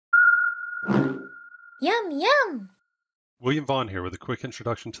Yum, yum! William Vaughn here with a quick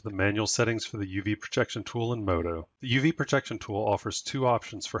introduction to the manual settings for the UV projection tool in MODO. The UV projection tool offers two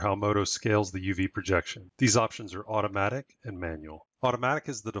options for how MODO scales the UV projection. These options are automatic and manual. Automatic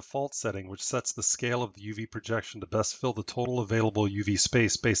is the default setting which sets the scale of the UV projection to best fill the total available UV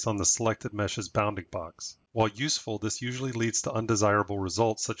space based on the selected mesh's bounding box. While useful, this usually leads to undesirable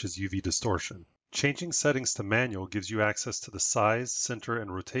results such as UV distortion. Changing settings to manual gives you access to the size, center,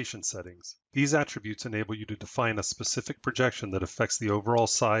 and rotation settings. These attributes enable you to define a specific projection that affects the overall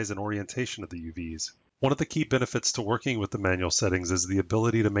size and orientation of the UVs. One of the key benefits to working with the manual settings is the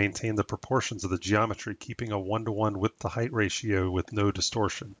ability to maintain the proportions of the geometry, keeping a 1-to-1 width-to-height ratio with no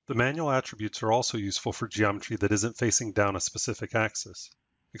distortion. The manual attributes are also useful for geometry that isn't facing down a specific axis.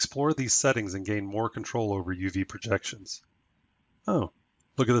 Explore these settings and gain more control over UV projections. Oh,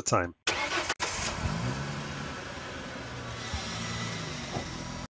 look at the time.